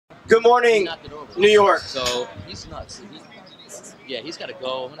Good morning, New York. So he's nuts. He's got to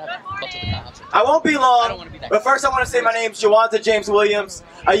go. I'm gonna have to go to the cops. I won't be I long, don't want to be that but first I want to say my name's Jawanza James Williams.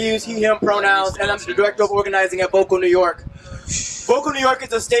 I use he, him pronouns, and I'm the Director of Organizing at Vocal New York. Vocal New York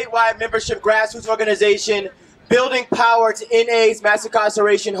is a statewide membership grassroots organization building power to end AIDS, mass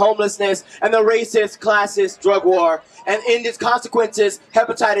incarceration, homelessness, and the racist, classist drug war, and end its consequences,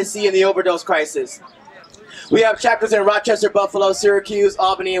 hepatitis C, and the overdose crisis. We have chapters in Rochester, Buffalo, Syracuse,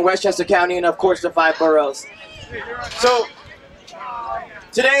 Albany, and Westchester County, and of course the 5 boroughs. So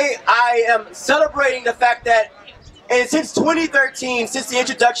today I am celebrating the fact that since 2013, since the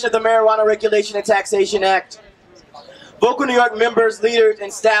introduction of the Marijuana Regulation and Taxation Act, Vocal New York members, leaders,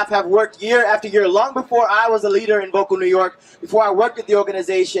 and staff have worked year after year, long before I was a leader in Vocal New York, before I worked at the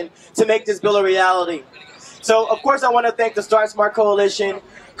organization, to make this bill a reality. So, of course, I want to thank the Start Smart Coalition,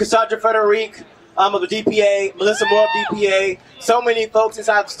 Cassandra Frederique of the DPA, Melissa Moore of DPA, so many folks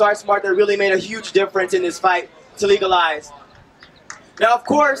inside of Start Smart that really made a huge difference in this fight to legalize. Now, of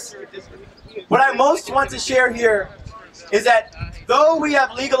course, what I most want to share here is that though we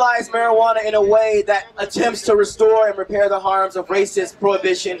have legalized marijuana in a way that attempts to restore and repair the harms of racist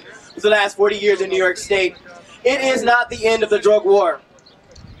prohibition for the last 40 years in New York State, it is not the end of the drug war.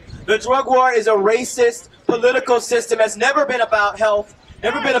 The drug war is a racist political system that's never been about health,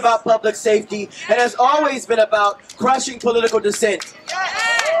 never been about public safety, and has always been about crushing political dissent.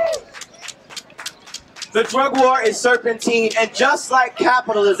 The drug war is serpentine, and just like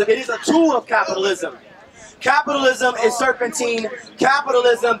capitalism, it is a tool of capitalism. Capitalism is serpentine.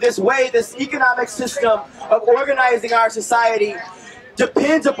 Capitalism, this way, this economic system of organizing our society,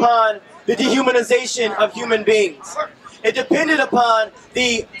 depends upon the dehumanization of human beings. It depended upon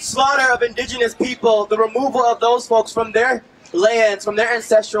the slaughter of indigenous people, the removal of those folks from their lands, from their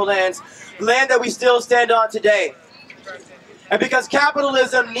ancestral lands, land that we still stand on today. And because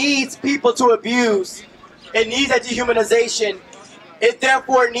capitalism needs people to abuse, it needs that dehumanization, it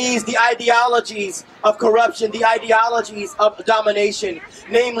therefore needs the ideologies of corruption, the ideologies of domination,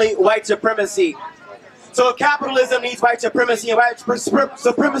 namely white supremacy. So if capitalism needs white supremacy, and white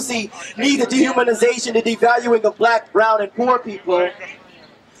supremacy needs the dehumanization, the devaluing of black, brown, and poor people,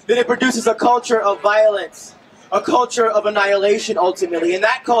 then it produces a culture of violence, a culture of annihilation ultimately. And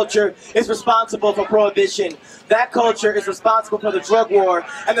that culture is responsible for prohibition. That culture is responsible for the drug war.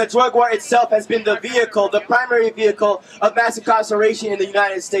 And the drug war itself has been the vehicle, the primary vehicle of mass incarceration in the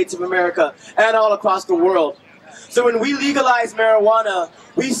United States of America and all across the world. So when we legalize marijuana,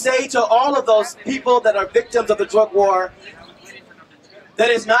 we say to all of those people that are victims of the drug war, that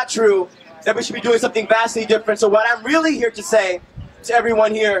is not true, that we should be doing something vastly different. So what I'm really here to say to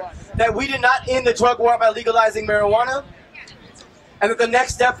everyone here, that we did not end the drug war by legalizing marijuana, and that the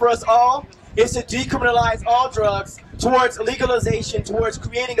next step for us all is to decriminalize all drugs towards legalization, towards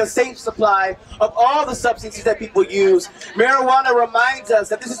creating a safe supply of all the substances that people use. Marijuana reminds us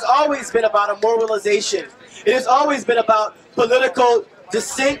that this has always been about a moralization. It has always been about political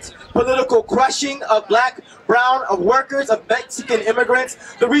dissent, political crushing of black, brown, of workers, of Mexican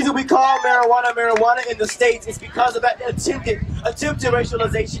immigrants. The reason we call marijuana marijuana in the States is because of that attempted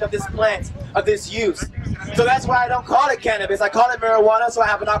racialization of this plant, of this use. So that's why I don't call it cannabis, I call it marijuana, so I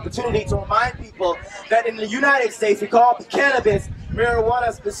have an opportunity to remind people that in the United States we call cannabis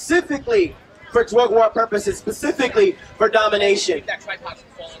marijuana specifically for drug war purposes, specifically for domination.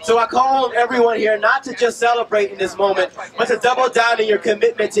 So I call on everyone here not to just celebrate in this moment, but to double down in your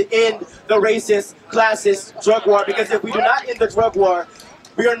commitment to end the racist, classist drug war. Because if we do not end the drug war,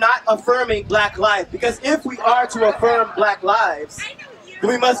 we are not affirming black life. Because if we are to affirm black lives, then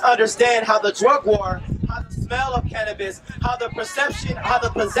we must understand how the drug war, how the smell of cannabis, how the perception, how the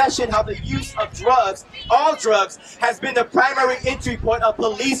possession, how the use of drugs, all drugs, has been the primary entry point of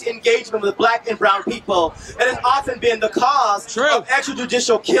police engagement with black and brown people. It has often been the cause of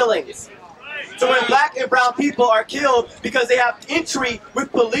extrajudicial killings. So when black and brown people are killed because they have entry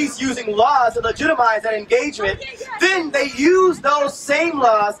with police using laws to legitimize that engagement, then they use those same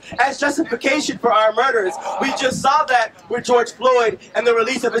laws as justification for our murders. We just saw that with George Floyd and the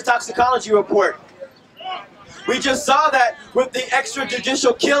release of his toxicology report. We just saw that with the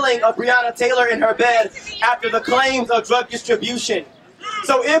extrajudicial killing of Breonna Taylor in her bed after the claims of drug distribution.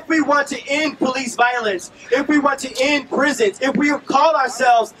 So if we want to end police violence, if we want to end prisons, if we call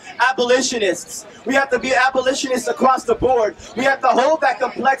ourselves abolitionists, we have to be abolitionists across the board. We have to hold that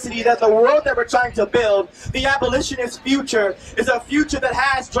complexity that the world that we're trying to build, the abolitionist future, is a future that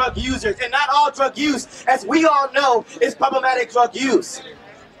has drug users. And not all drug use, as we all know, is problematic drug use.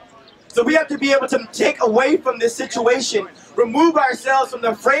 So we have to be able to take away from this situation remove ourselves from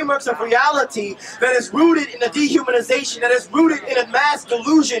the frameworks of reality that is rooted in a dehumanization, that is rooted in a mass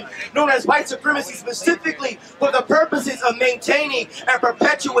delusion known as white supremacy, specifically for the purposes of maintaining and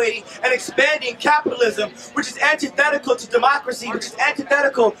perpetuating and expanding capitalism, which is antithetical to democracy, which is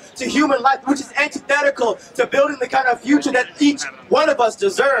antithetical to human life, which is antithetical to building the kind of future that each one of us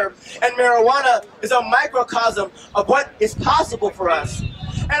deserve. And marijuana is a microcosm of what is possible for us.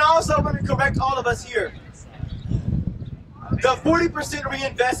 And also, I want to correct all of us here. The 40%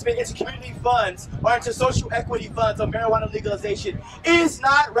 reinvestment into community funds or into social equity funds of marijuana legalization is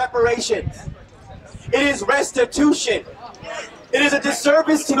not reparations. It is restitution. It is a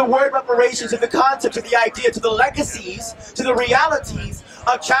disservice to the word reparations, to the concept, to the idea, to the legacies, to the realities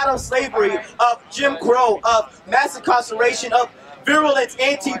of chattel slavery, of Jim Crow, of mass incarceration, of virulent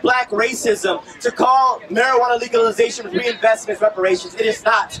anti-black racism, to call marijuana legalization reinvestments reparations. It is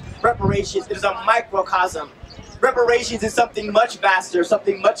not reparations. It is a microcosm. Reparations is something much vaster,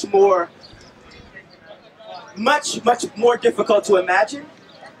 something much more difficult to imagine,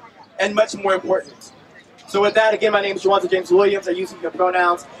 and much more important. So with that, again, my name is Jawanza Williams. I use your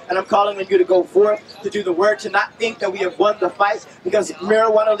pronouns, and I'm calling on you to go forth, to do the work, to not think that we have won the fight, because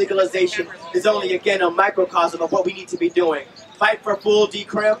marijuana legalization is only, again, a microcosm of what we need to be doing. Fight for full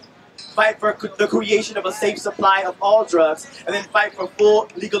decrim, fight for the creation of a safe supply of all drugs, and then fight for full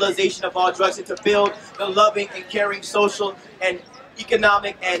legalization of all drugs, and to build the loving and caring social and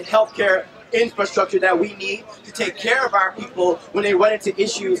economic and healthcare infrastructure that we need to take care of our people when they run into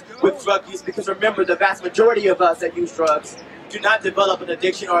issues with drug use. Because remember, the vast majority of us that use drugs do not develop an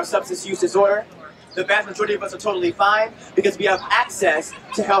addiction or a substance use disorder. The vast majority of us are totally fine because we have access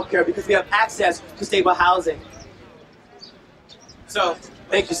to healthcare, because we have access to stable housing. So,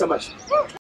 thank you so much.